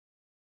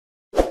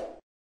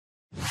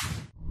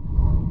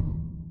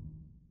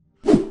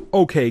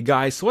Okay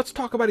guys, so let's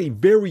talk about a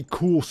very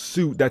cool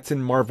suit that's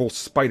in Marvel's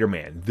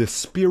Spider-Man, the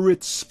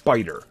Spirit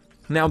Spider.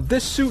 Now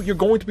this suit you're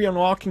going to be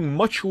unlocking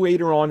much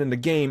later on in the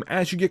game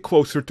as you get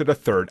closer to the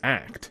third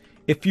act.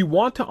 If you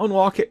want to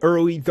unlock it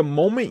early, the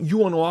moment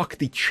you unlock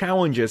the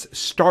challenges,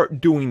 start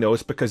doing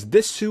those because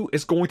this suit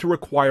is going to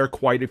require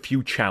quite a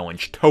few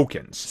challenge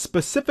tokens.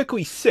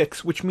 Specifically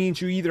 6, which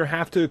means you either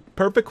have to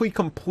perfectly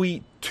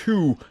complete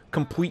 2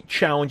 complete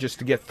challenges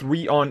to get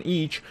 3 on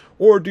each,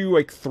 or do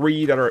like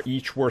 3 that are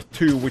each worth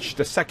 2, which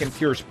the second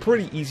tier is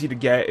pretty easy to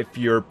get if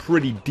you're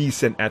pretty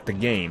decent at the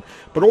game.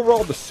 But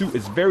overall the suit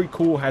is very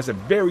cool, has a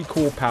very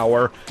cool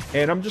power,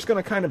 and I'm just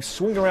going to kind of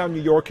swing around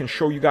New York and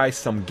show you guys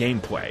some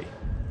gameplay.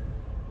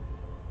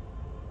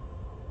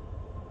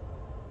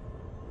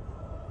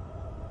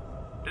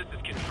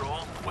 Control,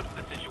 what's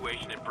the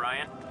situation at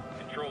Bryant?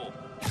 Control,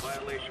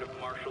 violation of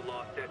martial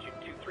law statute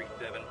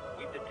 237.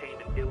 We've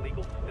detained an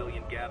illegal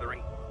civilian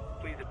gathering.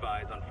 Please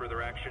advise on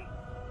further action.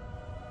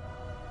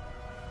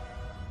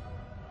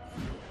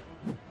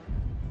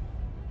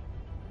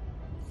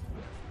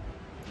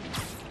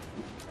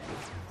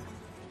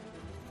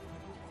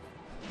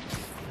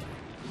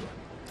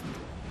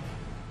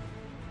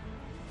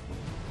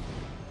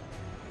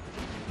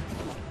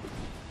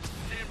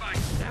 Stand by.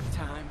 Nap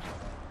time.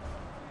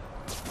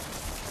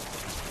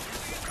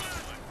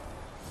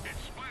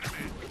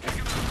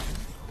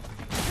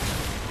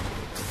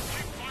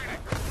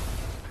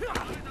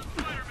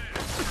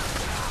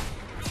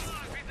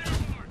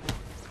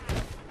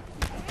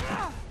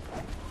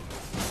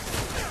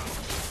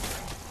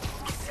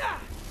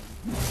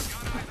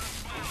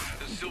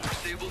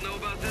 Will know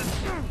about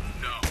this?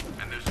 No,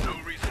 and there's no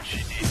reason she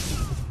needs.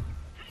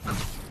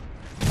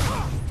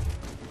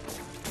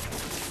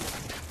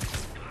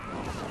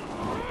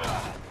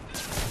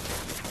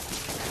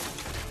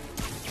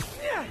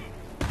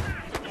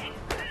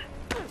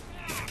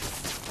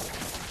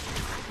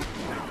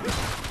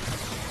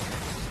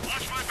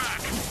 Watch my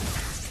back.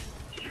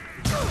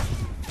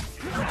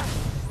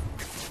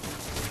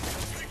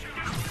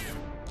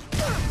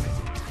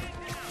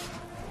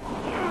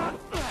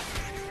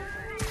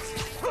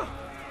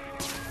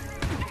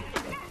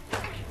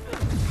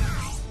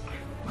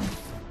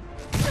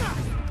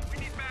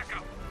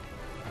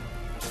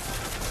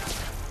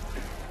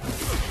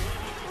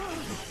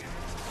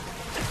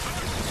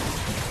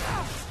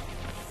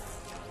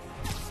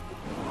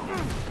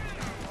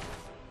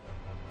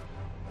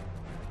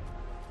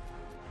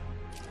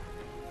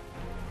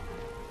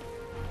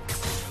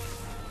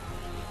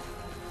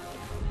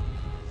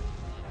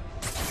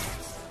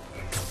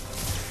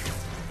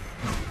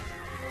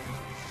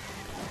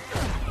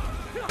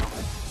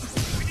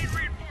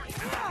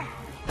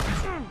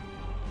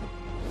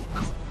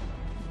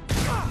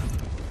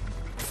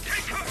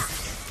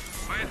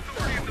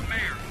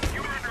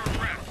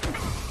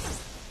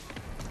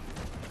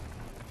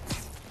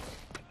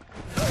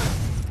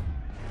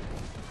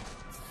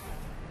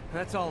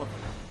 That's all of them.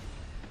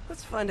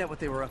 Let's find out what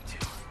they were up to.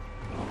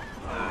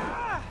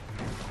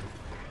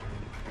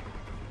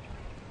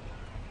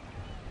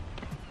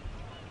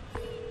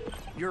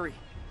 Yuri,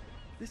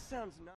 this sounds not